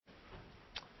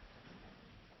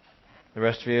The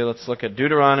rest of you, let's look at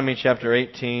Deuteronomy chapter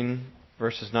 18,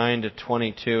 verses 9 to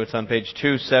 22. It's on page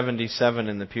 277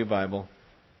 in the Pew Bible.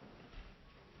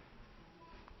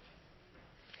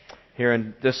 Here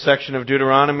in this section of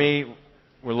Deuteronomy,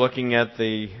 we're looking at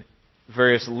the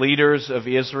various leaders of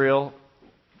Israel,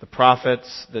 the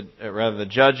prophets, the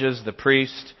judges, the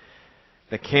priest,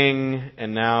 the king,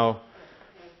 and now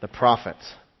the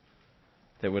prophets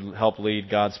that would help lead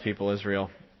God's people Israel.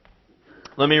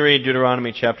 Let me read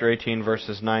Deuteronomy chapter 18,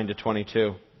 verses 9 to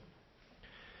 22.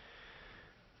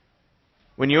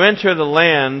 When you enter the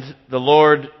land the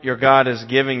Lord your God is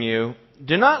giving you,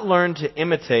 do not learn to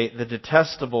imitate the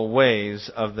detestable ways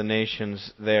of the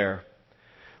nations there.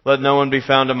 Let no one be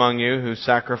found among you who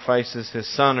sacrifices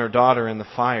his son or daughter in the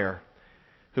fire,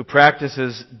 who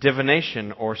practices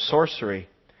divination or sorcery,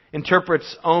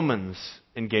 interprets omens,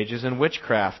 engages in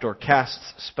witchcraft, or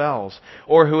casts spells,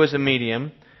 or who is a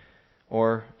medium,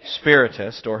 or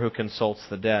spiritist, or who consults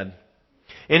the dead.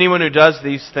 Anyone who does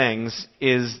these things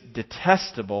is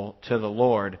detestable to the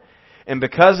Lord. And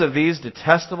because of these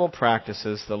detestable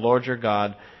practices, the Lord your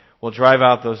God will drive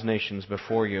out those nations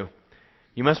before you.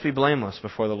 You must be blameless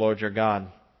before the Lord your God.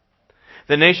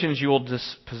 The nations you will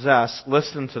dispossess,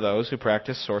 listen to those who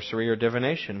practice sorcery or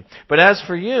divination. But as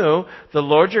for you, the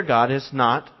Lord your God has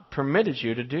not permitted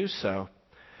you to do so.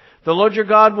 The Lord your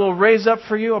God will raise up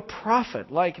for you a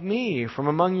prophet like me from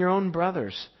among your own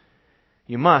brothers.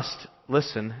 You must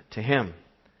listen to him.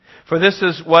 For this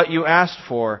is what you asked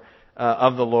for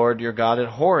of the Lord your God at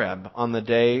Horeb on the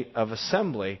day of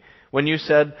assembly, when you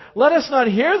said, "Let us not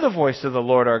hear the voice of the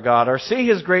Lord our God, or see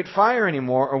his great fire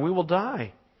anymore, or we will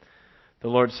die." The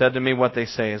Lord said to me, "What they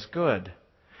say is good.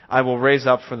 I will raise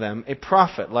up for them a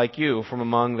prophet like you from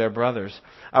among their brothers.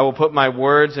 I will put my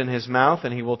words in his mouth,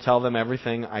 and he will tell them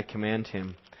everything I command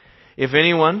him. If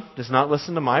anyone does not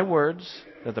listen to my words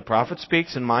that the prophet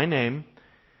speaks in my name,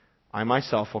 I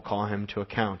myself will call him to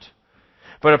account.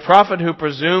 But a prophet who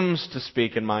presumes to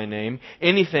speak in my name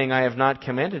anything I have not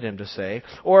commanded him to say,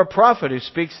 or a prophet who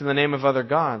speaks in the name of other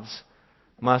gods,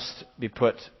 must be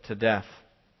put to death.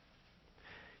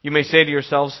 You may say to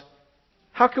yourselves,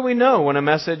 how can we know when a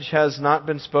message has not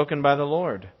been spoken by the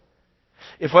Lord?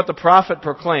 If what the prophet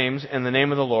proclaims in the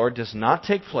name of the Lord does not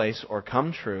take place or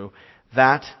come true,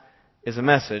 that is a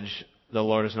message the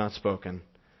Lord has not spoken.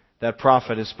 That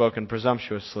prophet has spoken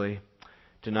presumptuously.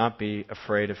 Do not be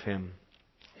afraid of him.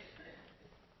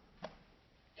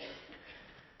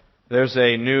 There's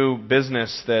a new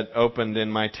business that opened in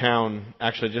my town,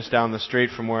 actually just down the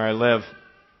street from where I live.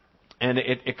 And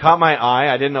it caught my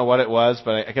eye. I didn't know what it was,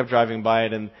 but I kept driving by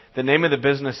it. And the name of the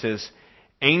business is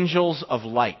Angels of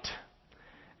Light.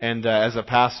 And as a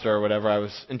pastor or whatever, I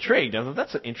was intrigued. I thought,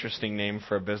 that's an interesting name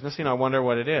for a business. I wonder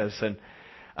what it is. And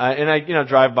I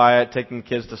drive by it, taking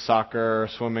kids to soccer or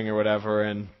swimming or whatever,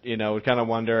 and, would kind of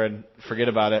wonder and forget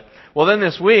about it. Well, then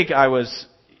this week I was,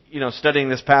 studying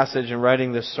this passage and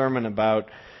writing this sermon about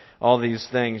all these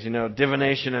things,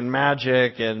 divination and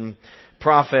magic and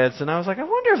prophets, and I was like, I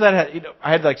wonder if that had,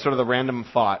 I had like sort of the random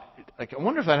thought, like, I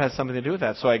wonder if that has something to do with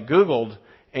that. So I Googled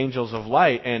Angels of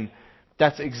Light, and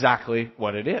that's exactly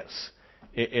what it is.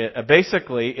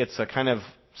 Basically, it's a kind of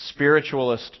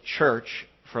spiritualist church,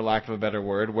 for lack of a better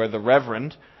word, where the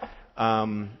reverend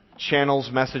channels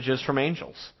messages from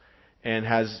angels and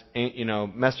has,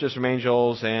 messages from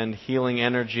angels and healing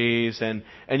energies, and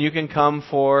you can come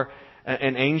for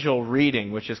an angel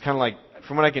reading, which is kind of like,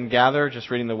 from what I can gather,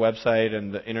 just reading the website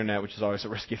and the internet, which is always a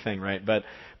risky thing, right? But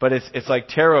it's like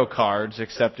tarot cards,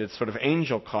 except it's sort of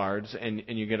angel cards, and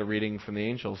you get a reading from the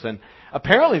angels. And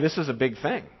apparently this is a big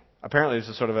thing. Apparently this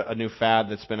is sort of a new fad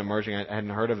that's been emerging. I hadn't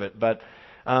heard of it. But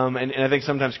and I think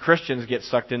sometimes Christians get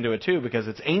sucked into it too, because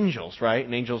it's angels, right?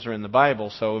 And angels are in the Bible,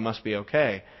 so it must be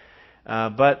okay.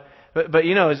 But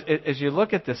as you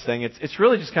look at this thing, it's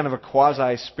really just kind of a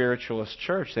quasi-spiritualist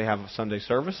church. They have Sunday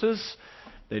services.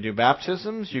 They do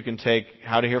baptisms. You can take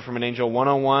How to Hear from an Angel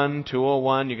 101,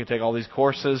 201. You can take all these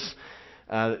courses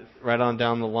right on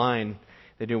down the line.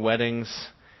 They do weddings,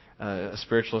 a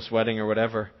spiritualist wedding or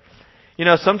whatever.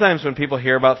 Sometimes when people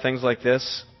hear about things like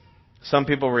this, some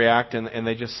people react and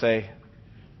they just say,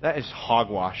 that is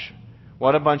hogwash.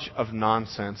 What a bunch of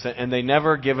nonsense. And they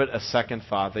never give it a second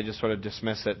thought. They just sort of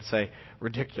dismiss it and say,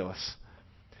 ridiculous.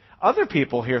 Other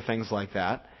people hear things like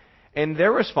that, and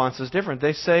their response is different.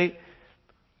 They say,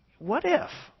 what if?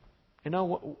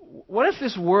 What if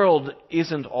this world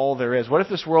isn't all there is? What if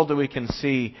this world that we can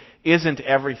see isn't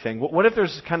everything? What if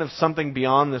there's kind of something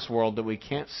beyond this world that we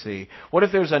can't see? What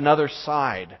if there's another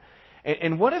side?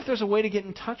 And what if there's a way to get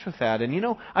in touch with that? And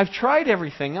I've tried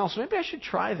everything else. Maybe I should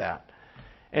try that.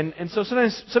 And so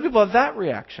sometimes some people have that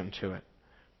reaction to it.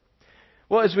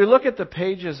 Well, as we look at the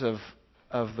pages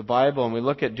of the Bible and we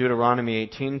look at Deuteronomy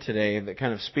 18 today that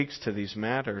kind of speaks to these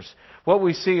matters, what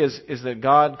we see is that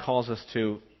God calls us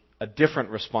to a different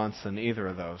response than either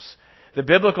of those. The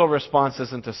biblical response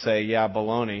isn't to say, yeah,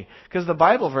 baloney, because the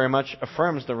Bible very much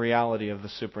affirms the reality of the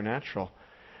supernatural.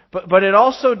 But it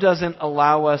also doesn't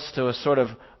allow us to a sort of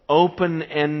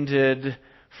open-ended,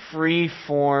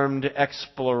 free-formed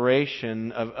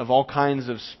exploration of all kinds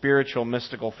of spiritual,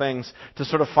 mystical things to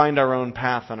sort of find our own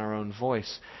path and our own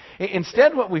voice.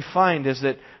 Instead, what we find is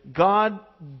that God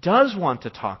does want to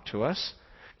talk to us.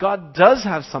 God does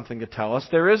have something to tell us.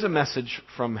 There is a message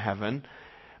from heaven.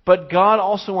 But God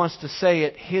also wants to say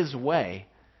it His way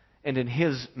and in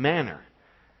His manner.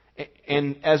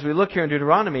 And as we look here in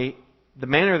Deuteronomy, the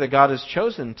manner that God has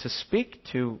chosen to speak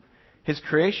to His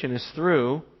creation is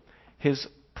through His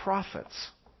prophets.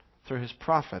 Through His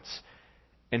prophets.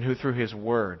 And through His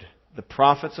Word. The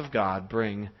prophets of God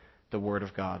bring the Word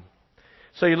of God.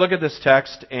 So you look at this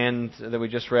text and that we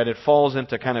just read, it falls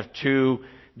into kind of two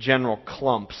general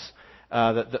clumps.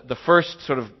 The first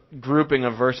sort of grouping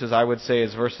of verses, I would say,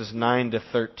 is verses 9 to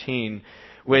 13,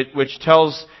 which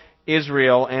tells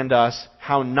Israel and us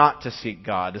how not to seek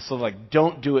God. It's sort of like,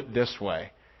 don't do it this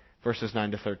way, verses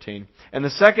 9 to 13. And the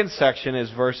second section is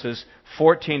verses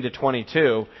 14 to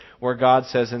 22, where God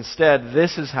says, instead,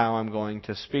 this is how I'm going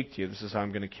to speak to you. This is how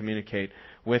I'm going to communicate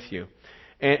with you.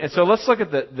 And so let's look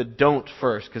at the don't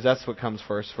first, because that's what comes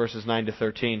first, verses 9 to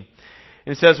 13.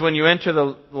 And it says, when you enter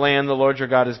the land the Lord your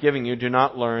God is giving you, do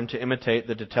not learn to imitate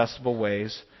the detestable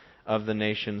ways of the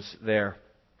nations there.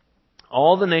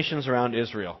 All the nations around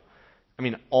Israel,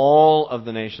 all of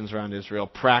the nations around Israel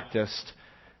practiced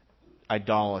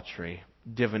idolatry,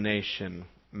 divination,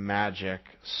 magic,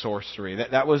 sorcery.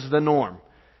 That was the norm.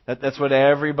 That's what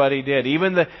everybody did.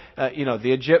 Even the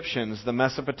Egyptians, the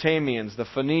Mesopotamians, the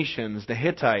Phoenicians, the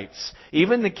Hittites,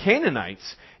 even the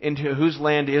Canaanites, into whose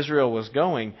land Israel was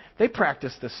going, they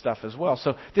practiced this stuff as well.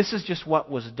 So this is just what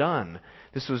was done.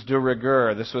 This was de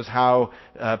rigueur. This was how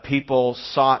people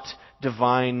sought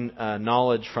divine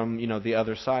knowledge from the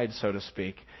other side, so to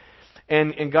speak.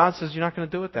 And God says, you're not going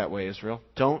to do it that way, Israel.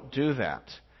 Don't do that.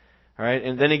 All right.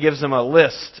 And then He gives them a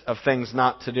list of things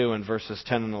not to do in verses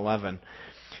 10 and 11.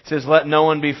 It says, let no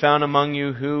one be found among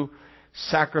you who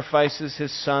sacrifices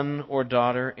his son or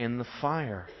daughter in the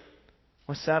fire.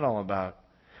 What's that all about?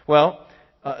 Well,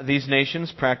 these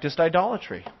nations practiced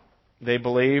idolatry. They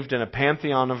believed in a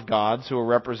pantheon of gods who were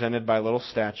represented by little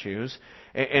statues.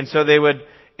 And so they would,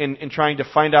 in trying to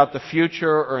find out the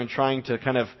future or in trying to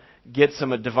kind of get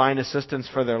some divine assistance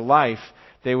for their life,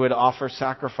 they would offer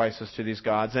sacrifices to these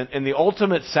gods. And the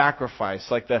ultimate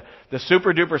sacrifice, like the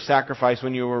super duper sacrifice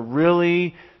when you were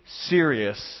really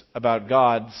serious about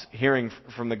God's hearing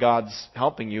from the gods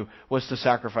helping you, was to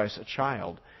sacrifice a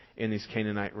child in these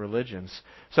Canaanite religions.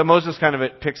 So Moses kind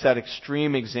of picks that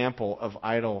extreme example of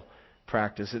idol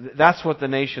practice. That's what the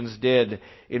nations did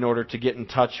in order to get in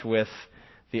touch with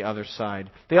the other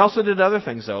side. They also did other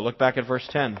things, though. Look back at verse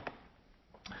 10.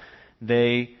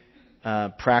 They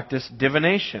practiced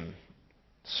divination,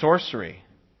 sorcery.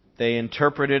 They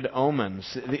interpreted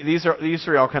omens. These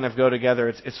three all kind of go together.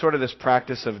 It's sort of this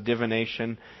practice of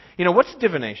divination. What's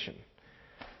divination?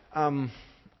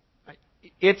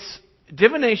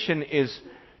 Divination is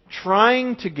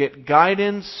trying to get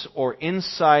guidance or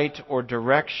insight or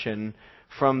direction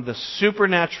from the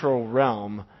supernatural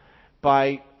realm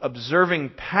by observing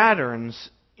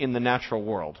patterns in the natural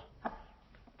world. Does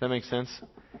that make sense?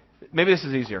 Maybe this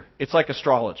is easier. It's like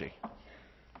astrology.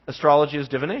 Astrology is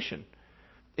divination.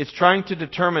 It's trying to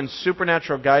determine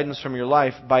supernatural guidance from your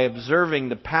life by observing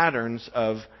the patterns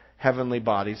of heavenly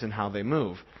bodies and how they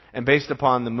move. And based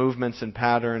upon the movements and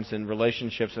patterns and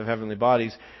relationships of heavenly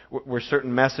bodies, were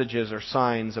certain messages or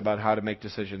signs about how to make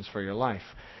decisions for your life.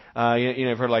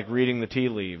 You've heard like reading the tea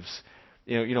leaves.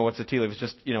 What's a tea leaf? It's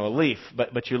just, a leaf.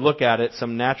 But you look at it,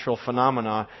 some natural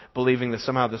phenomena, believing that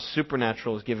somehow the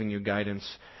supernatural is giving you guidance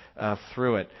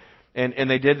through it. And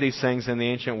they did these things in the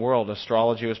ancient world.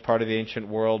 Astrology was part of the ancient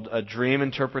world. A dream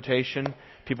interpretation.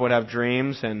 People would have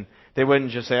dreams, and they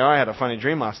wouldn't just say, I had a funny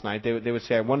dream last night. They would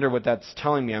say, I wonder what that's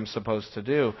telling me I'm supposed to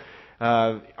do.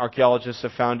 Archaeologists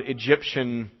have found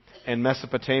Egyptian and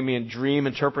Mesopotamian dream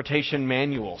interpretation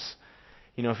manuals.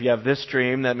 If you have this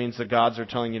dream, that means the gods are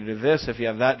telling you to do this. If you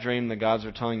have that dream, the gods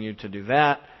are telling you to do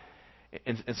that.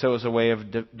 And so it was a way of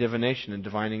divination and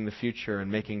divining the future and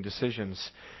making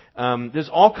decisions. There's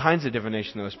all kinds of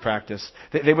divination that was practiced.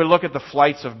 They would look at the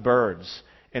flights of birds,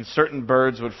 and certain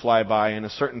birds would fly by in a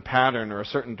certain pattern or a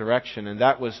certain direction, and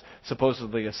that was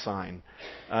supposedly a sign.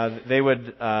 They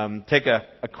would take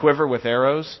a quiver with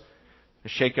arrows,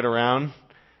 shake it around,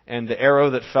 And the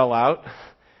arrow that fell out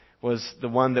was the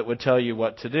one that would tell you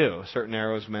what to do. Certain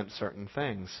arrows meant certain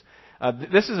things.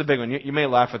 This is a big one. You may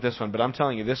laugh at this one, but I'm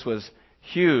telling you, this was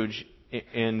huge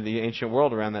in the ancient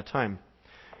world around that time.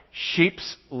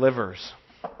 Sheep's livers.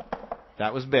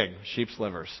 That was big, sheep's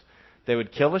livers. They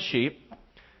would kill a sheep.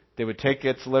 They would take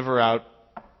its liver out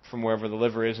from wherever the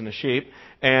liver is in the sheep,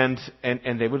 and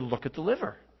they would look at the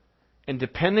liver. And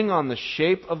depending on the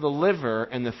shape of the liver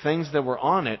and the things that were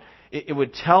on it, it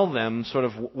would tell them sort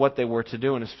of what they were to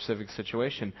do in a specific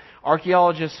situation.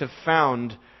 Archaeologists have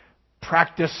found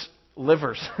practice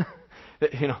livers.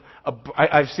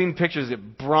 I've seen pictures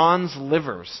of bronze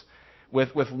livers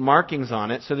with markings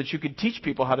on it so that you could teach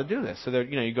people how to do this. So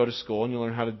that, you go to school and you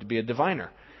learn how to be a diviner.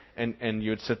 And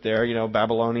you would sit there,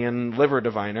 Babylonian liver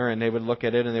diviner, and they would look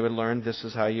at it and they would learn this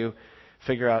is how you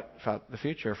figure out the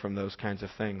future from those kinds of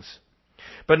things.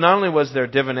 But not only was there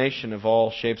divination of all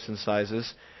shapes and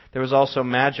sizes, there was also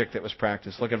magic that was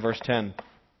practiced. Look at verse 10.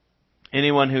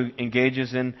 Anyone who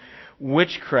engages in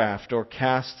witchcraft or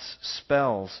casts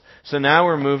spells. So now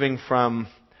we're moving from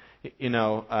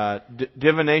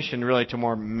divination really to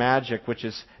more magic, which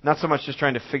is not so much just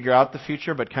trying to figure out the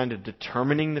future, but kind of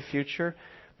determining the future.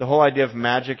 The whole idea of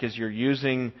magic is you're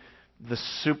using the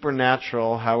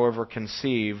supernatural, however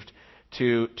conceived,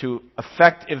 to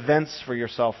affect events for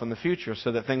yourself in the future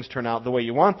so that things turn out the way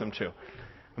you want them to.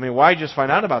 I mean, why just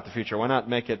find out about the future? Why not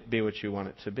make it be what you want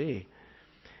it to be?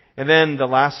 And then the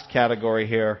last category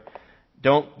here,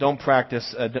 don't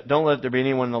practice, don't let there be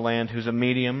anyone in the land who's a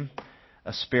medium,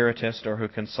 a spiritist, or who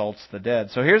consults the dead.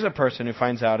 So here's a person who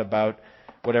finds out about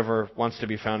whatever wants to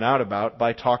be found out about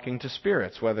by talking to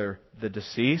spirits, whether the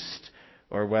deceased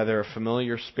or whether a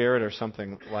familiar spirit or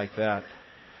something like that.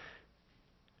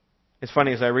 It's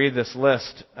funny, as I read this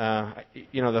list,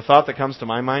 the thought that comes to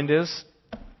my mind is,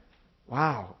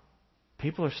 wow,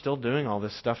 people are still doing all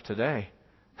this stuff today.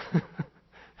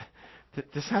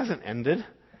 This hasn't ended.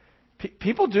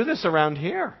 People do this around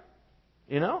here,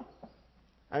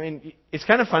 I mean, it's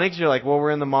kind of funny because you're like, well, we're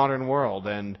in the modern world,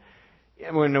 and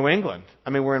we're in New England.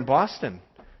 I mean, we're in Boston.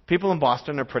 People in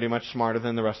Boston are pretty much smarter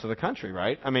than the rest of the country,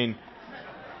 right? I mean,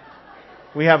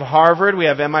 we have Harvard, we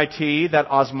have MIT, that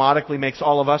osmotically makes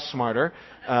all of us smarter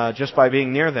just by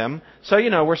being near them. So,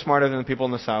 we're smarter than the people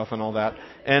in the South and all that.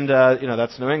 And,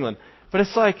 that's New England. But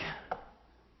it's like,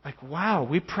 wow,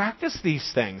 we practice these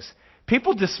things.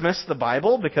 People dismiss the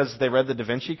Bible because they read the Da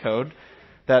Vinci Code,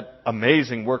 that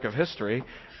amazing work of history,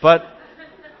 but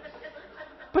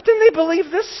then they believe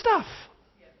this stuff.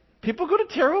 People go to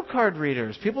tarot card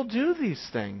readers. People do these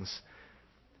things.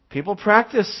 People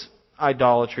practice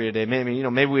idolatry today.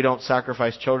 Maybe we don't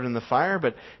sacrifice children in the fire,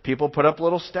 but people put up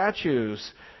little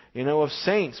statues, of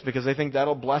saints because they think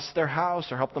that'll bless their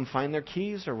house or help them find their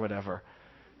keys or whatever.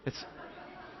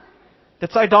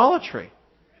 It's idolatry.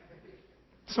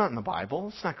 It's not in the Bible.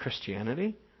 It's not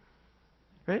Christianity.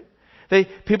 Right?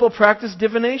 People practice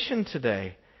divination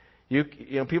today.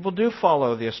 People do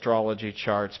follow the astrology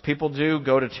charts. People do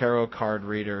go to tarot card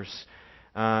readers.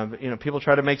 People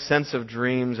try to make sense of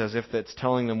dreams as if it's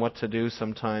telling them what to do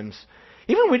sometimes.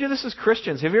 Even we do this as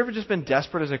Christians. Have you ever just been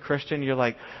desperate as a Christian? You're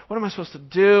like, what am I supposed to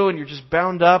do? And you're just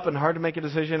bound up and hard to make a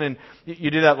decision. And you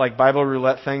do that like Bible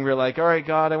roulette thing where you're like, all right,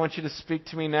 God, I want you to speak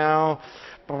to me now.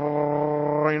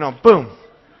 Boom.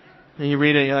 And you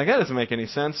read it and you're like, that doesn't make any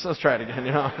sense. Let's try it again,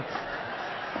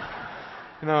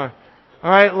 All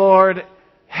right, Lord,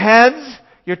 heads,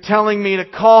 you're telling me to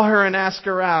call her and ask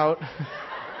her out.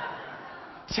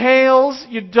 Tails,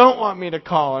 you don't want me to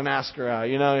call and ask her out,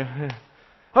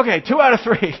 Okay, 2 out of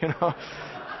 3,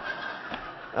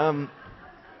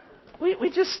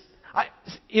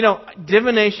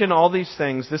 divination, all these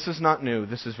things, this is not new.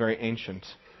 This is very ancient.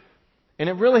 And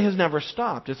it really has never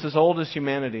stopped. It's as old as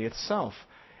humanity itself.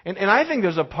 And I think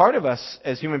there's a part of us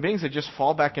as human beings that just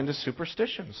fall back into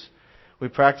superstitions. We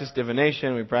practice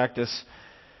divination. We practice,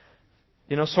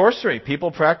 sorcery.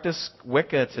 People practice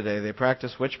Wicca today. They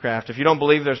practice witchcraft. If you don't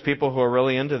believe there's people who are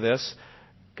really into this,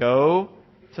 go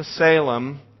to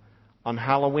Salem on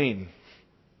Halloween.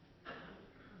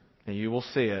 And you will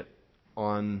see it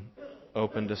on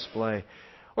open display.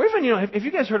 Or even, have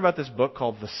you guys heard about this book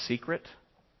called The Secret?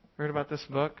 Heard about this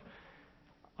book?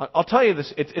 I'll tell you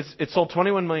this. It's sold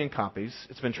 21 million copies.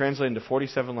 It's been translated into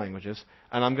 47 languages.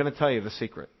 And I'm going to tell you the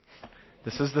secret.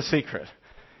 This is the secret.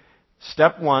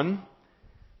 Step 1,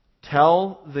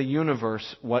 tell the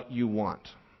universe what you want.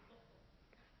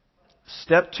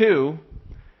 Step 2,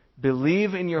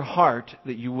 believe in your heart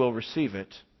that you will receive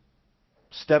it.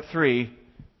 Step 3,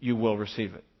 you will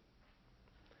receive it.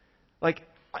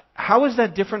 How is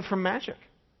that different from magic?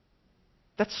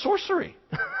 That's sorcery.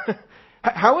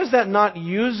 How is that not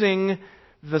using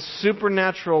the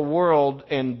supernatural world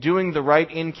and doing the right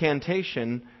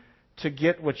incantation to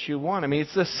get what you want? I mean,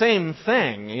 it's the same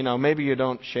thing. Maybe you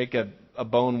don't shake a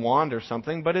bone wand or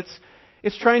something, but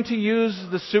it's trying to use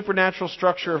the supernatural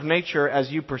structure of nature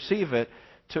as you perceive it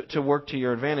to work to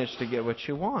your advantage to get what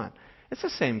you want. It's the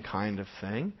same kind of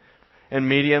thing. And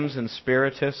mediums and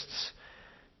spiritists,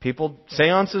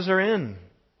 seances are in.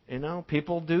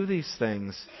 People do these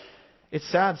things. It's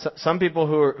sad. Some people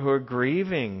who are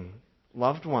grieving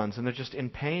loved ones and they're just in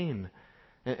pain,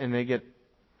 and they get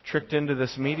tricked into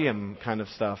this medium kind of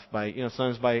stuff by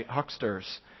sometimes by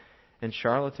hucksters and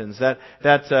charlatans.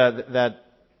 That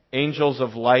angels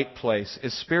of light place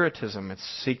is spiritism.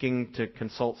 It's seeking to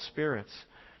consult spirits.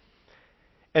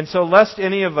 And so, lest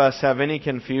any of us have any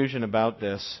confusion about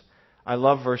this, I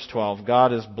love verse 12.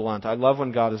 God is blunt. I love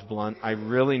when God is blunt. I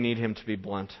really need Him to be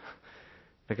blunt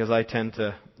because I tend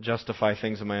to justify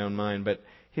things in my own mind. But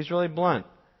He's really blunt.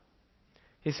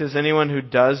 He says, anyone who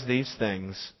does these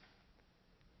things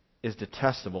is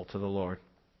detestable to the Lord.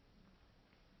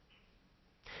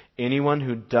 Anyone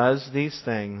who does these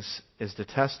things is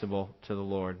detestable to the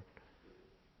Lord.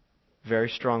 Very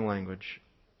strong language.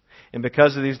 And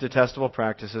because of these detestable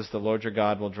practices, the Lord your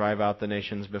God will drive out the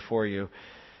nations before you.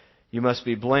 You must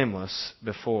be blameless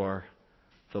before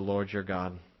the Lord your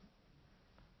God.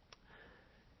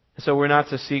 So we're not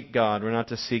to seek God. We're not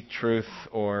to seek truth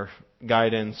or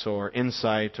guidance or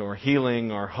insight or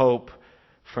healing or hope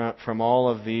from all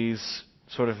of these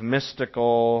sort of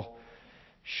mystical,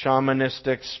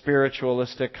 shamanistic,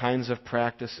 spiritualistic kinds of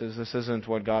practices. This isn't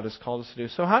what God has called us to do.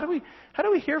 So how do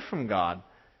we hear from God?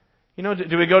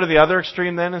 Do we go to the other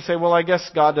extreme then and say, well, I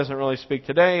guess God doesn't really speak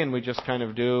today, and we just kind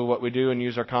of do what we do and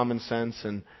use our common sense?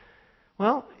 And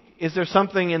well, is there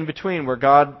something in between where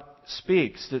God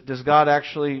speaks? Does God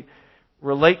actually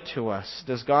relate to us?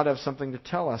 Does God have something to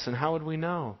tell us? And how would we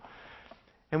know?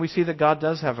 And we see that God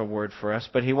does have a word for us,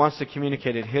 but He wants to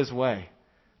communicate it His way.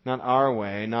 Not our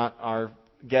way, not our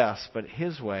guess, but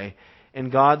His way.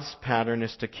 And God's pattern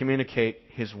is to communicate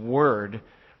His word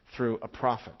through a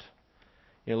prophet.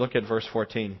 Look at verse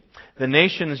 14. The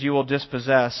nations you will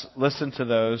dispossess, listen to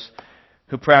those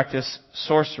who practice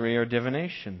sorcery or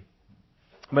divination.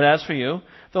 But as for you,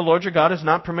 the Lord your God has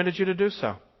not permitted you to do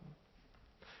so.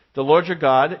 The Lord your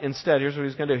God, instead, here's what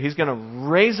He's going to do. He's going to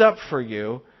raise up for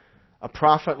you a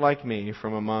prophet like me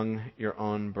from among your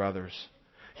own brothers.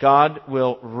 God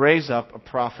will raise up a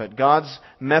prophet. God's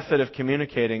method of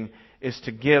communicating is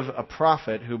to give a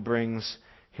prophet who brings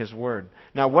His word.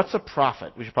 Now, what's a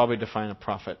prophet? We should probably define a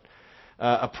prophet.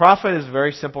 A prophet is a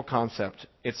very simple concept.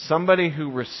 It's somebody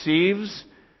who receives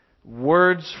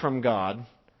words from God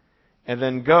and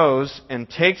then goes and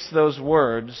takes those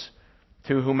words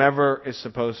to whomever is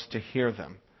supposed to hear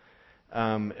them.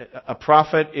 A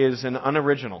prophet is an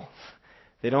unoriginal.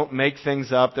 They don't make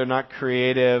things up. They're not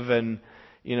creative and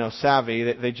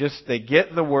savvy. They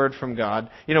get the word from God.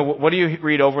 What do you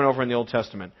read over and over in the Old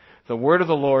Testament? The word of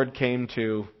the Lord came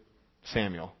to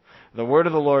Samuel. The word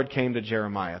of the Lord came to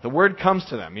Jeremiah. The word comes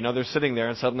to them. They're sitting there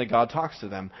and suddenly God talks to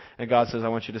them. And God says, I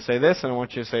want you to say this and I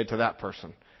want you to say it to that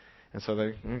person. And so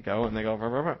they go and they go. Blah,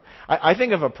 blah, blah. I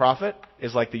think of a prophet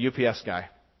as like the UPS guy.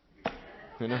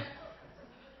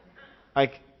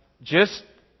 Like, just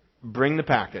bring the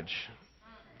package.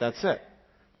 That's it.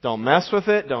 Don't mess with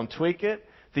it. Don't tweak it.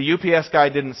 The UPS guy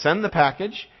didn't send the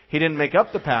package. He didn't make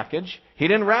up the package. He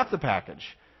didn't wrap the package.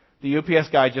 The UPS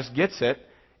guy just gets it,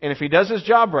 and if he does his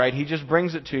job right, he just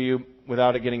brings it to you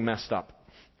without it getting messed up.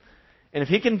 And if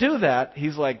he can do that,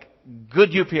 he's like, good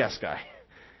UPS guy.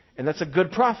 And that's a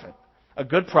good prophet. A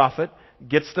good prophet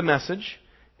gets the message,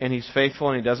 and he's faithful,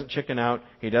 and he doesn't chicken out.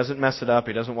 He doesn't mess it up.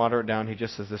 He doesn't water it down. He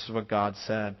just says, this is what God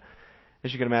said.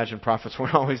 As you can imagine, prophets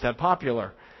weren't always that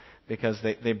popular because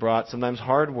they brought sometimes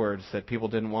hard words that people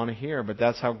didn't want to hear, but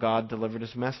that's how God delivered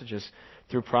His messages,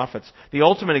 through prophets. The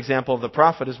ultimate example of the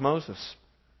prophet is Moses.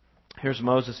 Here's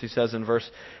Moses. He says in verse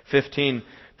 15,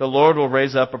 the Lord will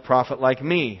raise up a prophet like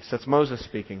me. So that's Moses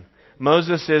speaking.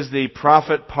 Moses is the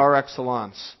prophet par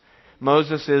excellence.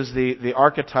 Moses is the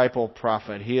archetypal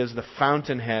prophet. He is the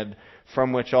fountainhead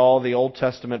from which all the Old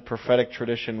Testament prophetic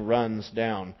tradition runs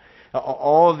down.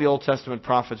 All of the Old Testament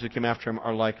prophets who came after him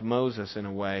are like Moses in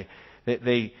a way.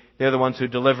 They're the ones who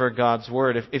deliver God's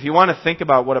word. If you want to think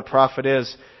about what a prophet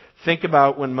is, think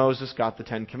about when Moses got the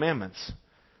Ten Commandments.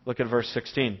 Look at verse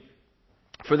 16.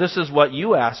 For this is what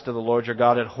you asked of the Lord your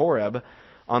God at Horeb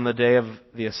on the day of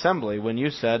the assembly, when you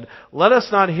said, let us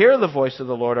not hear the voice of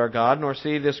the Lord our God, nor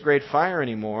see this great fire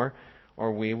anymore,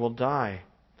 or we will die.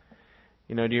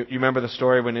 Do you remember the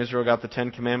story when Israel got the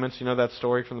Ten Commandments? You know that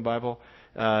story from the Bible?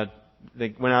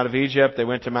 They went out of Egypt, they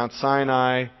went to Mount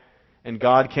Sinai, and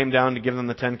God came down to give them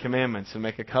the Ten Commandments and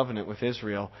make a covenant with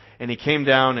Israel. And He came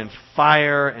down in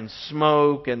fire and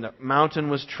smoke, and the mountain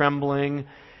was trembling.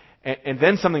 And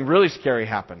then something really scary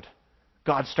happened.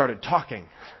 God started talking.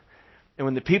 And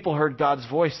when the people heard God's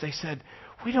voice, they said,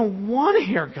 "We don't want to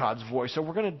hear God's voice, or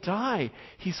we're going to die.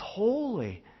 He's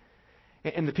holy."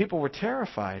 And the people were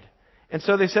terrified. And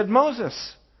so they said,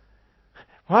 "Moses,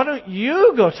 why don't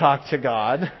you go talk to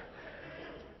God?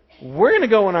 We're going to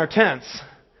go in our tents.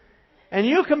 And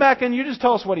you come back and you just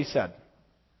tell us what He said.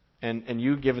 And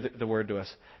you give the word to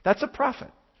us." That's a prophet.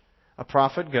 A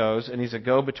prophet goes, and he's a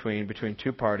go-between between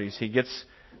two parties. He gets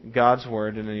God's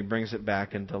word, and then he brings it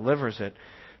back and delivers it.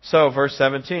 So, verse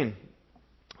 17.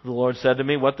 The Lord said to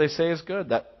me, "What they say is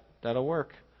good. That'll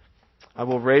work. I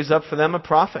will raise up for them a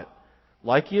prophet,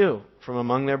 like you, from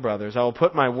among their brothers. I will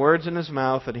put my words in his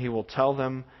mouth, and he will tell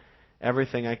them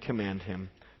everything I command him."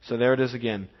 So there it is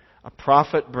again. A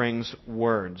prophet brings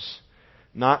words.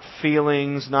 Not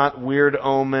feelings, not weird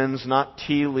omens, not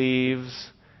tea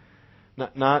leaves.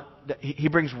 He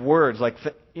brings words like,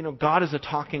 God is a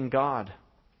talking God.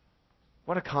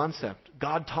 What a concept.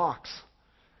 God talks.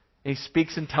 He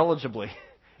speaks intelligibly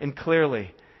and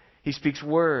clearly. He speaks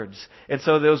words. And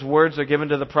so those words are given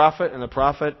to the prophet, and the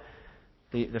prophet,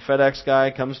 the FedEx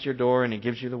guy, comes to your door and he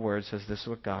gives you the word, says, "This is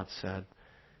what God said."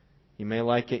 You may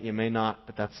like it, you may not,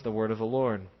 but that's the word of the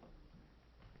Lord.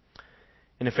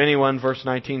 And if anyone, verse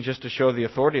 19, just to show the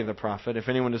authority of the prophet, "If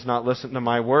anyone does not listen to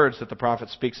my words that the prophet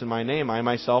speaks in my name, I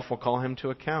myself will call him to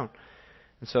account."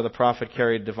 And so the prophet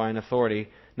carried divine authority,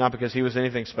 not because he was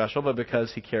anything special, but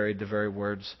because he carried the very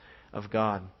words of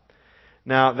God.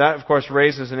 Now, that, of course,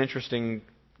 raises an interesting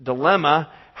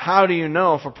dilemma. How do you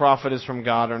know if a prophet is from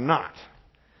God or not?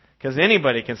 Because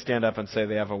anybody can stand up and say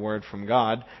they have a word from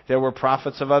God. There were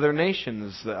prophets of other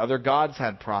nations. The other gods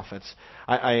had prophets.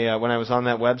 When I was on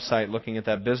that website looking at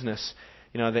that business,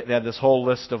 they had this whole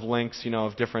list of links,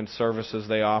 of different services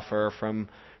they offer, from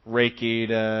Reiki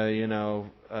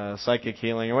to, psychic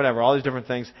healing or whatever, all these different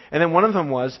things. And then one of them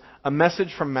was a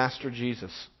message from Master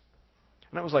Jesus.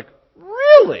 And I was like,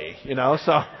 really?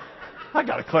 So I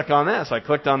got to click on this. I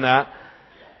clicked on that.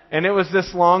 And it was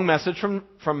this long message from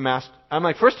Master. I'm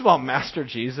like, first of all, Master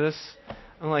Jesus.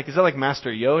 I'm like, is that like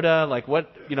Master Yoda? Like, what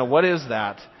is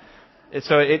that?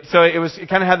 It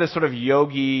kind of had this sort of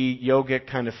yogic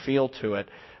kind of feel to it.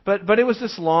 But it was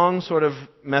this long sort of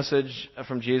message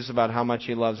from Jesus about how much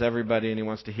He loves everybody and He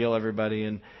wants to heal everybody.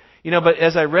 And, but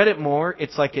as I read it more,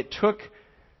 it's like it took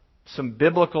some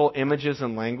biblical images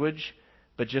and language,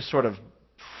 but just sort of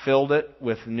filled it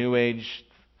with New Age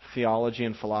theology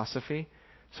and philosophy.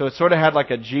 So it sort of had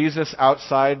like a Jesus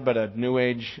outside, but a New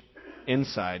Age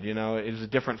inside. It was a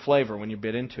different flavor when you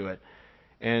bit into it.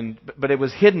 But it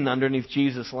was hidden underneath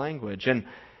Jesus' language. And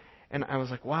I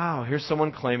was like, wow, here's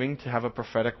someone claiming to have a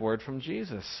prophetic word from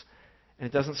Jesus. And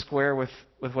it doesn't square with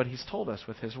what He's told us,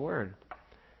 with His word.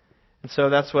 And so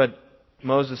that's what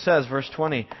Moses says, verse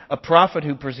 20. "A prophet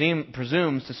who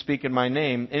presumes to speak in my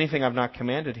name anything I've not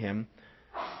commanded him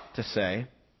to say,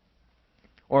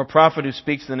 or a prophet who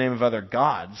speaks in the name of other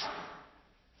gods,"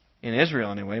 in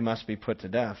Israel anyway, "must be put to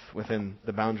death within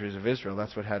the boundaries of Israel."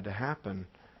 That's what had to happen.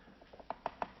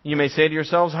 You may say to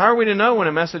yourselves, "How are we to know when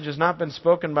a message has not been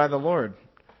spoken by the Lord?"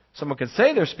 Someone could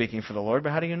say they're speaking for the Lord,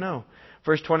 but how do you know?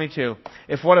 Verse 22.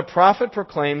 "If what a prophet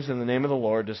proclaims in the name of the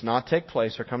Lord does not take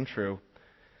place or come true,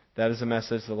 that is a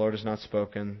message the Lord has not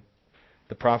spoken.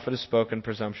 The prophet has spoken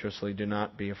presumptuously. Do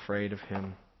not be afraid of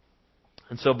him."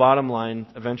 And so bottom line,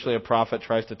 eventually a prophet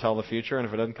tries to tell the future, and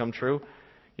if it doesn't come true,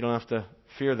 you don't have to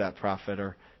fear that prophet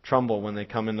or tremble when they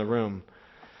come in the room.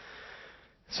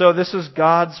 So this is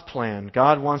God's plan.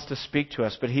 God wants to speak to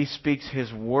us, but He speaks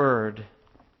His word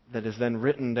that is then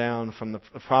written down from the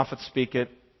prophets speak it,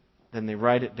 then they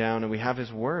write it down, and we have His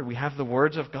word. We have the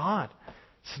words of God.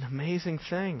 It's an amazing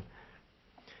thing.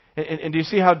 And do you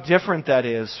see how different that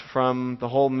is from the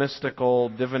whole mystical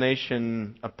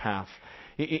divination path?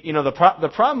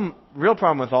 The real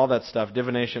problem with all that stuff,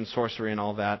 divination, sorcery, and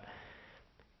all that,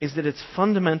 is that it's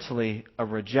fundamentally a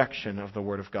rejection of the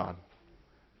Word of God.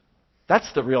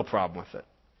 That's the real problem with it.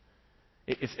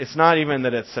 It's not even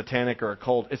that it's satanic or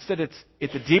occult. It's that it's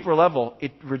at the deeper level,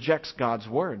 it rejects God's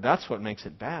Word. That's what makes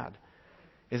it bad.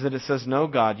 Is that it says, "No,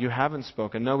 God, you haven't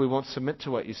spoken. No, we won't submit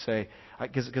to what you say.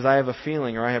 Because I have a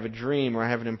feeling, or I have a dream, or I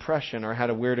have an impression, or I had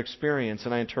a weird experience,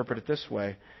 and I interpret it this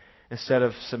way," instead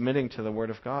of submitting to the Word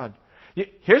of God.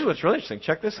 Here's what's really interesting.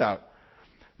 Check this out.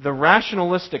 The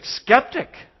rationalistic skeptic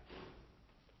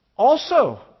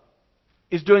also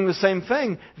is doing the same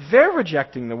thing. They're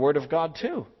rejecting the Word of God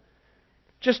too,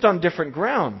 just on different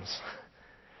grounds.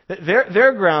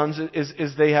 Their grounds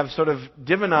is they have sort of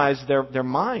divinized their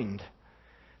mind.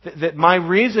 That my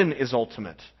reason is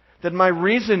ultimate. That my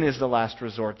reason is the last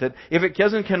resort. That if it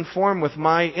doesn't conform with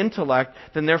my intellect,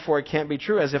 then therefore it can't be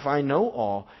true, as if I know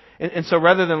all. And so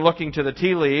rather than looking to the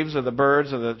tea leaves or the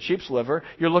birds or the sheep's liver,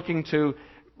 you're looking to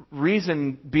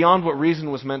reason beyond what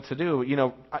reason was meant to do. You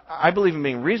know, I believe in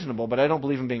being reasonable, but I don't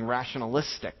believe in being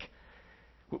rationalistic,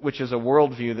 which is a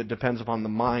worldview that depends upon the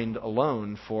mind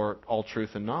alone for all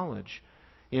truth and knowledge.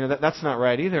 You know, that's not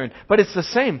right either. But it's the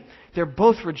same. They're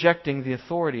both rejecting the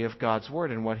authority of God's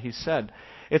Word and what He said.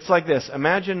 It's like this.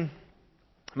 Imagine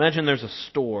there's a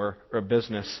store or a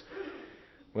business,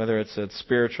 whether it's a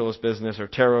spiritualist business or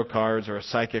tarot cards or a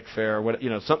psychic fair, or what, you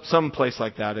know, some place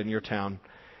like that in your town.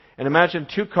 And imagine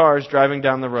two cars driving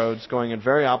down the roads going in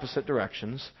very opposite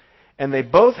directions, and they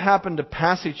both happen to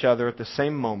pass each other at the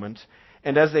same moment.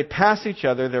 And as they pass each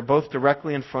other, they're both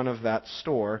directly in front of that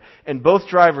store, and both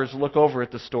drivers look over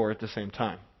at the store at the same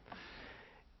time.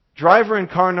 Driver in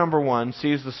car number one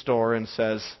sees the store and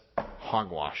says,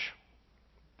 "Hogwash.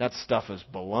 That stuff is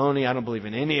baloney. I don't believe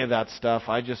in any of that stuff.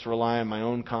 I just rely on my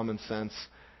own common sense.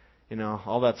 You know,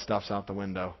 all that stuff's out the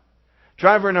window."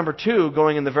 Driver number two,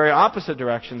 going in the very opposite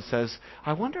direction, says,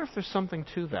 "I wonder if there's something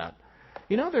to that.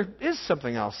 You know, there is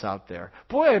something else out there.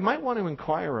 Boy, I might want to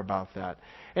inquire about that."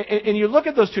 And you look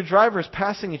at those two drivers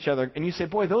passing each other, and you say,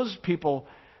 boy, those people,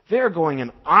 they're going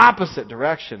in opposite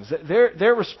directions.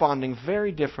 They're responding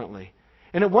very differently.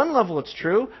 And at one level it's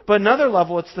true, but at another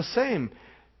level it's the same.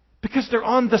 Because they're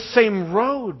on the same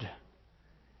road.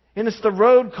 And it's the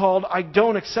road called, I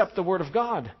don't accept the Word of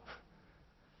God.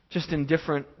 Just in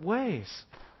different ways.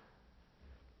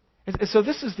 And so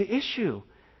this is the issue.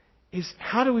 Is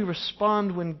how do we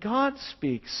respond when God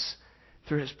speaks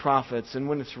through His prophets and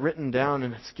when it's written down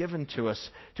and it's given to us?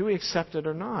 Do we accept it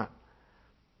or not?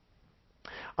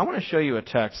 I want to show you a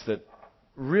text that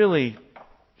really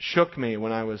shook me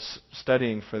when I was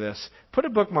studying for this. Put a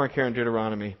bookmark here in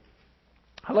Deuteronomy.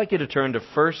 I'd like you to turn to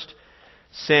 1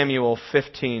 Samuel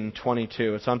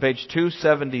 15:22. It's on page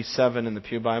 277 in the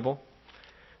Pew Bible.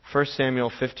 1 Samuel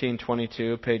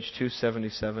 15:22, page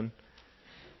 277.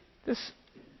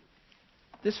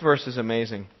 This verse is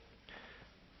amazing.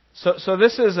 So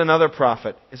this is another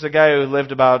prophet. It's a guy who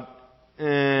lived about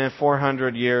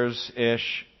 400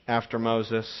 years-ish after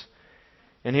Moses.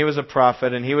 And he was a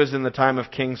prophet, and he was in the time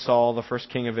of King Saul, the first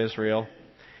king of Israel.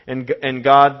 And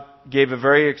God gave a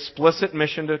very explicit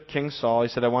mission to King Saul. He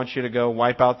said, I want you to go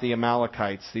wipe out the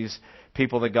Amalekites, these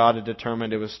people that God had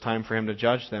determined it was time for Him to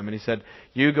judge them. And He said,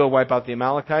 you go wipe out the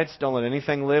Amalekites, don't let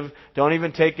anything live, don't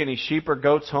even take any sheep or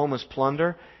goats home as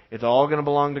plunder. It's all going to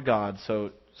belong to God,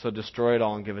 so destroy it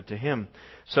all and give it to Him.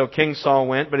 So King Saul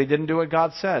went, but he didn't do what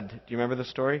God said. Do you remember the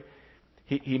story?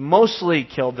 He mostly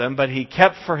killed them, but he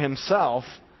kept for himself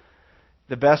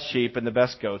the best sheep and the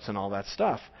best goats and all that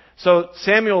stuff. So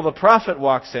Samuel the prophet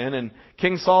walks in, and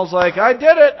King Saul's like, I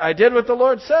did it! I did what the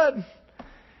Lord said.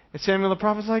 And Samuel the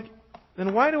prophet's like,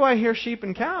 then why do I hear sheep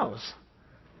and cows?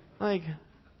 Like,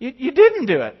 you didn't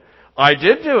do it. I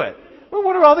did do it. Well,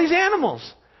 what are all these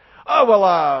animals? Oh,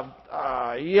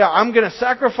 well, yeah, I'm going to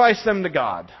sacrifice them to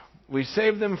God. We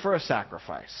saved them for a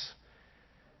sacrifice.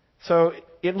 So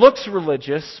it looks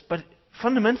religious, but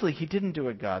fundamentally he didn't do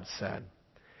what God said.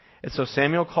 And so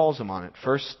Samuel calls him on it.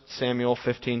 1 Samuel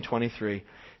 15:23.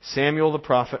 Samuel the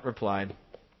prophet replied,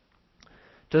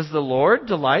 does the Lord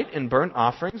delight in burnt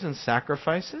offerings and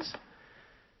sacrifices,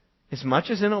 as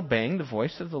much as in obeying the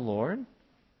voice of the Lord?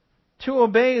 To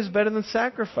obey is better than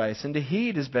sacrifice, and to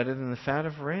heed is better than the fat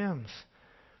of rams.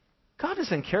 God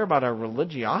doesn't care about our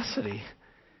religiosity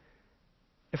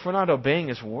if we're not obeying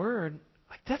His Word.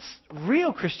 Like, that's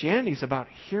real Christianity is about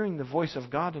hearing the voice of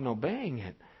God and obeying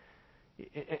it.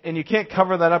 And you can't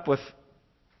cover that up with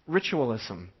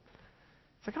ritualism.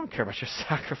 It's like, I don't care about your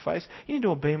sacrifice. You need to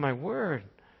obey my Word.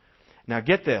 Now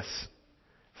get this.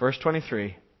 Verse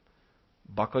 23.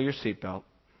 Buckle your seatbelt.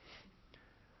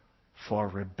 For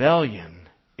rebellion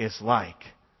is like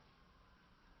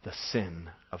the sin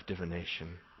of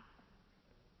divination,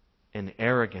 and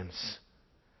arrogance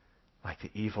like the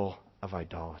evil of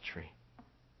idolatry.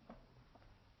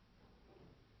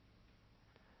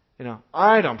 You know,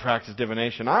 I don't practice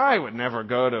divination. I would never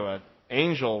go to an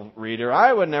angel reader.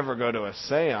 I would never go to a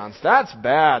seance. That's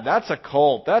bad. That's a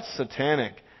cult. That's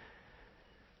satanic.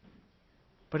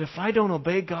 But if I don't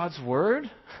obey God's Word,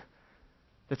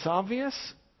 it's obvious,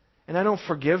 and I don't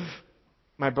forgive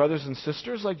my brothers and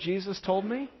sisters like Jesus told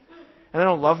me, and I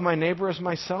don't love my neighbor as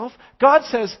myself, God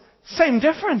says, same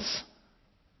difference.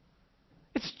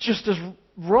 It's just as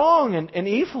wrong and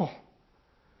evil.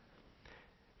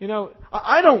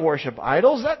 I don't worship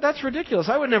idols. That's ridiculous.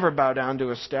 I would never bow down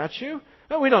to a statue.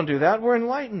 No, we don't do that. We're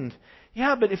enlightened.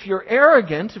 Yeah, but if you're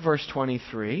arrogant, verse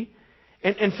 23,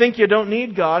 and think you don't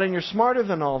need God and you're smarter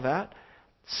than all that,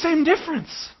 same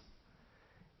difference.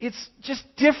 It's just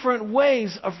different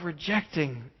ways of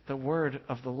rejecting the word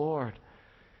of the Lord.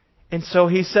 And so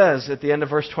he says at the end of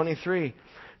verse 23,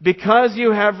 because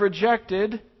you have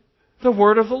rejected the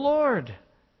word of the Lord,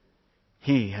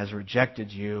 He has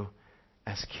rejected you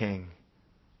as king.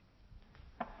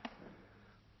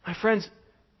 My friends,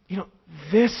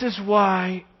 this is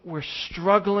why we're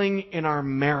struggling in our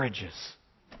marriages.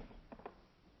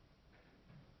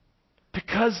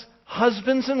 Because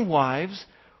husbands and wives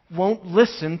won't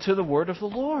listen to the word of the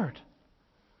Lord.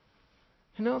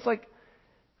 It's like,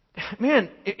 man,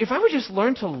 if I would just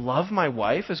learn to love my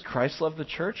wife as Christ loved the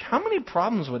church, how many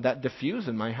problems would that diffuse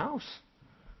in my house?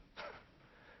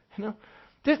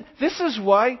 This is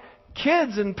why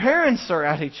kids and parents are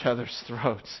at each other's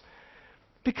throats.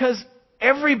 Because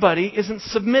everybody isn't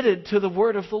submitted to the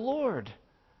word of the Lord.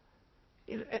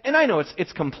 And I know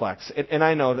it's complex. And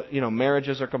I know that,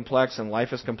 marriages are complex and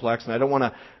life is complex. And I don't want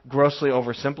to grossly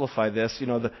oversimplify this.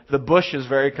 The bush is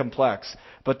very complex.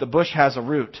 But the bush has a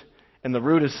root. And the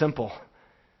root is simple.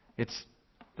 It's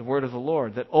the word of the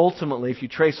Lord. That ultimately, if you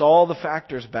trace all the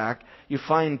factors back, you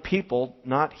find people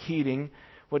not heeding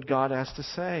what God has to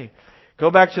say. Go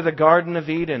back to the Garden of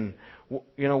Eden.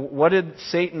 What did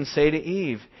Satan say to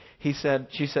Eve?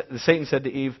 Satan said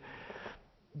to Eve,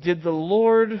 did the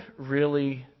Lord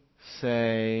really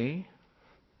say?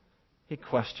 He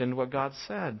questioned what God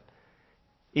said.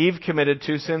 Eve committed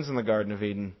 2 sins in the Garden of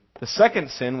Eden. The second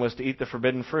sin was to eat the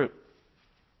forbidden fruit.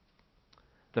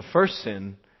 The first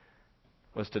sin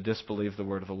was to disbelieve the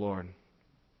word of the Lord.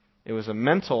 It was a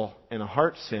mental and a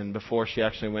heart sin before she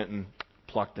actually went and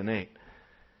plucked and ate.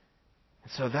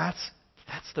 And so that's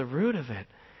the root of it.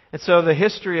 And so the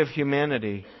history of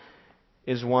humanity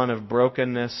is one of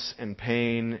brokenness and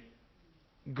pain,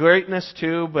 greatness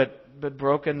too, but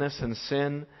brokenness and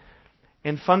sin.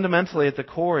 And fundamentally at the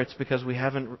core, it's because we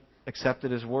haven't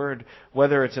accepted His word,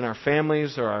 whether it's in our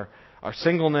families or our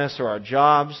singleness or our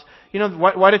jobs.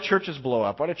 Why do churches blow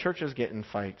up? Why do churches get in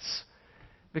fights?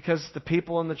 Because the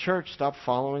people in the church stop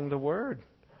following the word.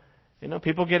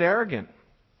 People get arrogant.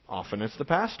 Often it's the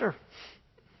pastor.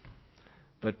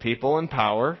 But people in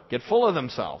power get full of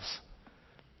themselves.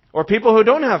 Or people who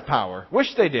don't have power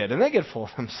wish they did, and they get full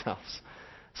of themselves.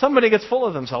 Somebody gets full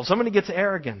of themselves. Somebody gets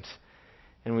arrogant.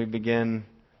 And we begin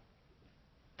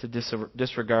to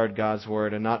disregard God's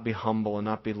word and not be humble and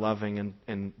not be loving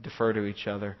and defer to each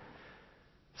other.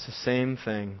 It's the same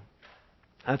thing.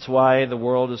 That's why the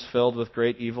world is filled with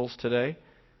great evils today.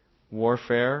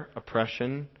 Warfare,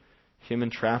 oppression, human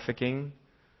trafficking,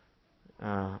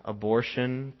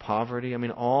 abortion, poverty.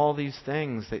 All these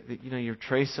things that you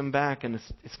trace them back, and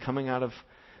it's coming out of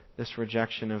this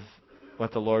rejection of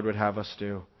what the Lord would have us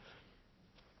do.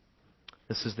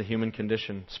 This is the human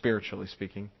condition, spiritually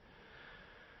speaking.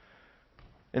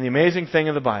 And the amazing thing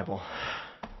of the Bible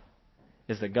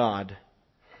is that God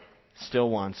still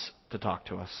wants to talk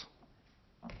to us.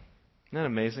 Isn't that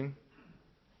amazing?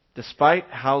 Despite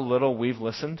how little we've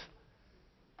listened,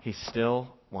 He still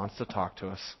wants to talk to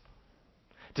us.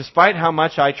 Despite how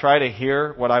much I try to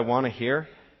hear what I want to hear,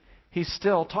 He's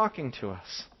still talking to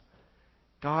us.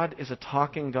 God is a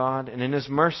talking God, and in His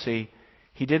mercy,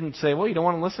 He didn't say, well, you don't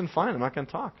want to listen? Fine, I'm not going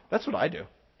to talk. That's what I do.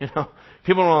 People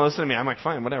don't want to listen to me. I'm like,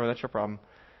 fine, whatever, that's your problem.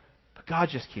 But God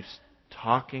just keeps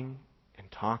talking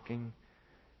and talking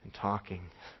and talking,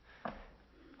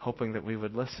 hoping that we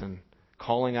would listen,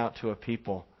 calling out to a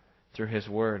people through His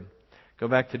Word. Go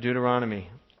back to Deuteronomy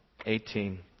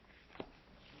 18.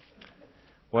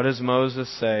 What does Moses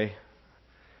say?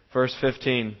 Verse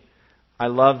 15. I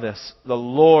love this. The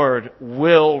Lord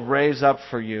will raise up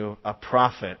for you a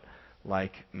prophet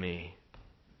like me.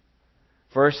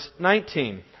 Verse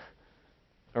 19.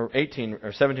 Or 18,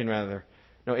 or 17 rather.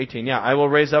 No, 18. Yeah, I will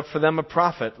raise up for them a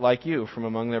prophet like you from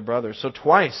among their brothers. So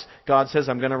twice God says,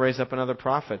 I'm going to raise up another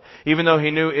prophet. Even though He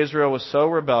knew Israel was so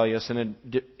rebellious and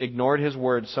had ignored His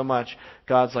word so much,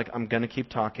 God's like, I'm going to keep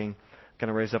talking. Going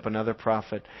to raise up another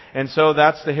prophet. And so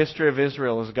that's the history of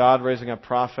Israel, is God raising up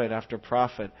prophet after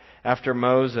prophet. After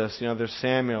Moses, there's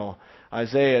Samuel,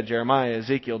 Isaiah, Jeremiah,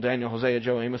 Ezekiel, Daniel, Hosea,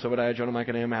 Joel, Amos, Obadiah, Jonah,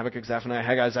 Micah, Nahum, Habakkuk, Zephaniah,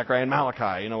 Haggai, Zechariah, and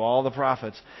Malachi. All the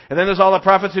prophets. And then there's all the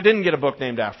prophets who didn't get a book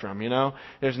named after them.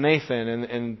 There's Nathan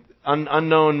and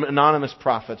unknown anonymous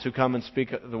prophets who come and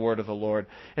speak the word of the Lord.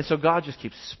 And so God just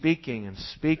keeps speaking and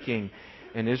speaking,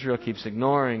 and Israel keeps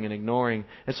ignoring and ignoring.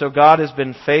 And so God has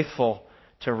been faithful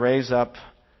to raise up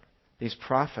these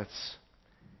prophets.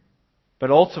 But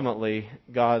ultimately,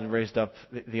 God raised up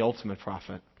the ultimate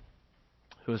prophet,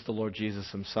 who is the Lord Jesus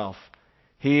himself.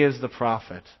 He is the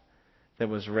prophet that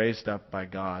was raised up by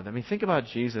God. I mean, think about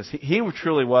Jesus. He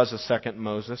truly was a second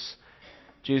Moses.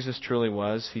 Jesus truly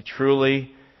was. He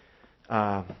truly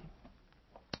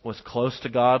was close to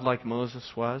God like Moses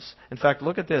was. In fact,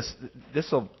 look at this.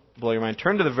 This will blow your mind.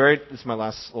 Turn to this is my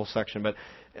last little section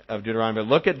of Deuteronomy. But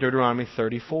look at Deuteronomy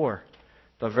 34.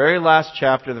 The very last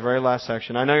chapter, the very last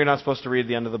section. I know you're not supposed to read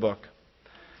the end of the book,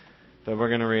 but we're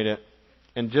going to read it.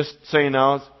 And just so you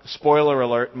know, spoiler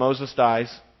alert, Moses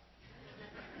dies.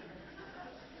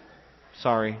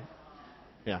 Sorry.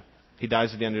 Yeah, he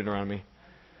dies at the end of Deuteronomy.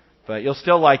 But you'll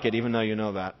still like it, even though you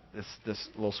know that. This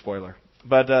little spoiler.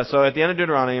 But so at the end of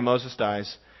Deuteronomy, Moses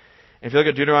dies. And if you look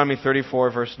at Deuteronomy 34,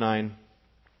 verse 9,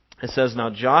 it says, "Now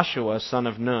Joshua, son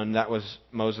of Nun," that was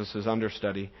Moses'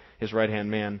 understudy, his right-hand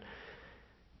man,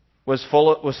 was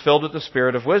filled with the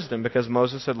spirit of wisdom because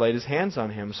Moses had laid his hands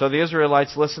on him. So the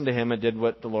Israelites listened to him and did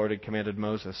what the Lord had commanded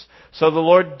Moses. So the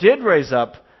Lord did raise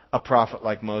up a prophet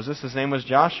like Moses. His name was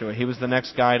Joshua. He was the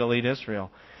next guy to lead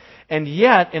Israel. And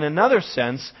yet, in another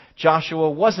sense,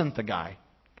 Joshua wasn't the guy.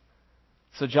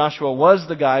 So Joshua was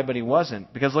the guy, but he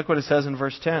wasn't. Because look what it says in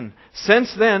verse 10.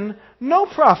 "Since then, no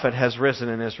prophet has risen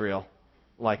in Israel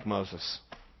like Moses."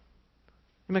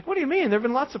 You're like, what do you mean? There have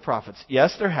been lots of prophets.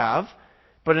 Yes, there have.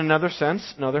 But in another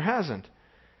sense, no, there hasn't.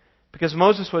 Because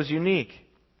Moses was unique.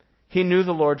 He knew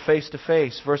the Lord face to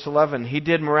face. Verse 11, he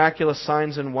did miraculous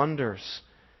signs and wonders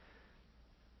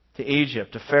to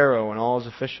Egypt, to Pharaoh and all his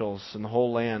officials and the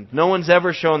whole land. No one's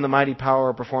ever shown the mighty power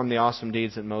or performed the awesome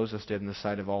deeds that Moses did in the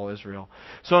sight of all Israel.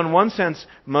 So in one sense,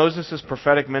 Moses'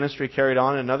 prophetic ministry carried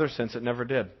on. In another sense, it never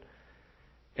did.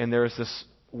 And there is this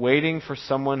waiting for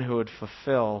someone who would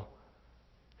fulfill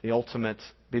be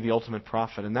the ultimate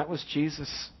prophet. And that was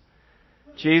Jesus.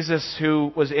 Jesus,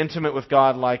 who was intimate with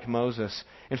God like Moses.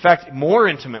 In fact, more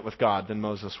intimate with God than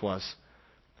Moses was.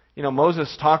 You know,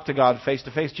 Moses talked to God face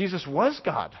to face. Jesus was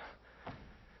God.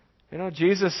 You know,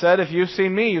 Jesus said, "If you've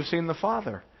seen me, you've seen the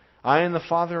Father. I and the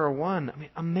Father are one." I mean,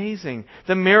 amazing.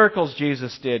 The miracles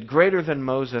Jesus did, greater than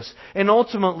Moses. And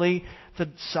ultimately, the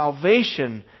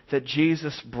salvation that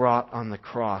Jesus brought on the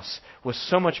cross was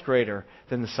so much greater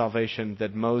than the salvation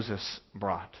that Moses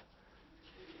brought.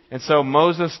 And so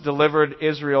Moses delivered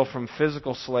Israel from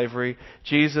physical slavery.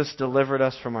 Jesus delivered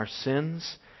us from our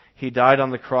sins. He died on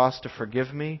the cross to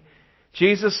forgive me.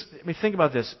 Jesus, I mean, think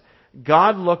about this.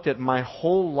 God looked at my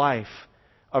whole life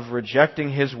of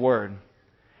rejecting His Word,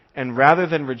 and rather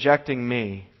than rejecting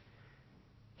me,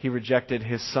 He rejected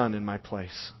His Son in my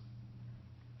place.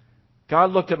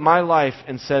 God looked at my life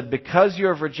and said, "Because you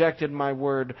have rejected my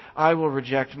Word, I will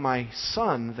reject my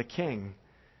Son, the King."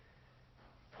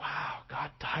 Wow,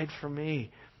 God died for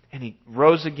me. And He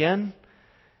rose again.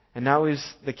 And now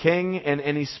He's the King,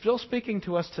 and He's still speaking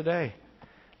to us today.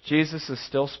 Jesus is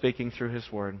still speaking through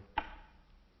His Word.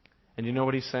 And you know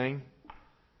what He's saying?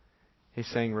 He's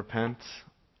saying, repent,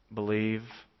 believe,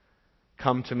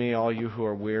 come to me, all you who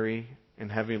are weary and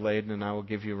heavy laden, and I will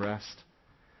give you rest.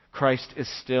 Christ is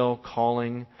still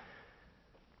calling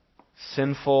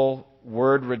sinful,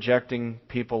 word-rejecting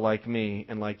people like me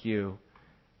and like you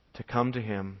to come to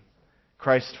Him.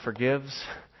 Christ forgives.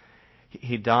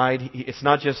 He died. It's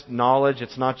not just knowledge.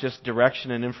 It's not just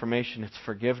direction and information. It's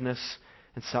forgiveness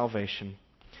and salvation.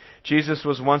 Jesus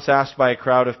was once asked by a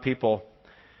crowd of people,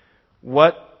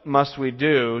 "What must we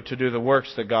do to do the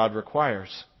works that God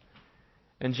requires?"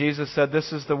 And Jesus said,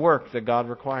 "This is the work that God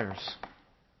requires.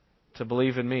 To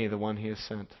believe in me, the one He has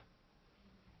sent."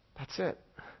 That's it.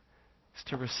 It's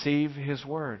to receive His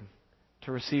Word.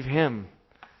 To receive Him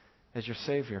as your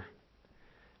Savior.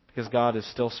 Because God is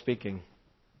still speaking.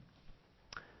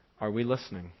 Are we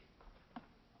listening?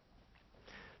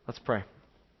 Let's pray.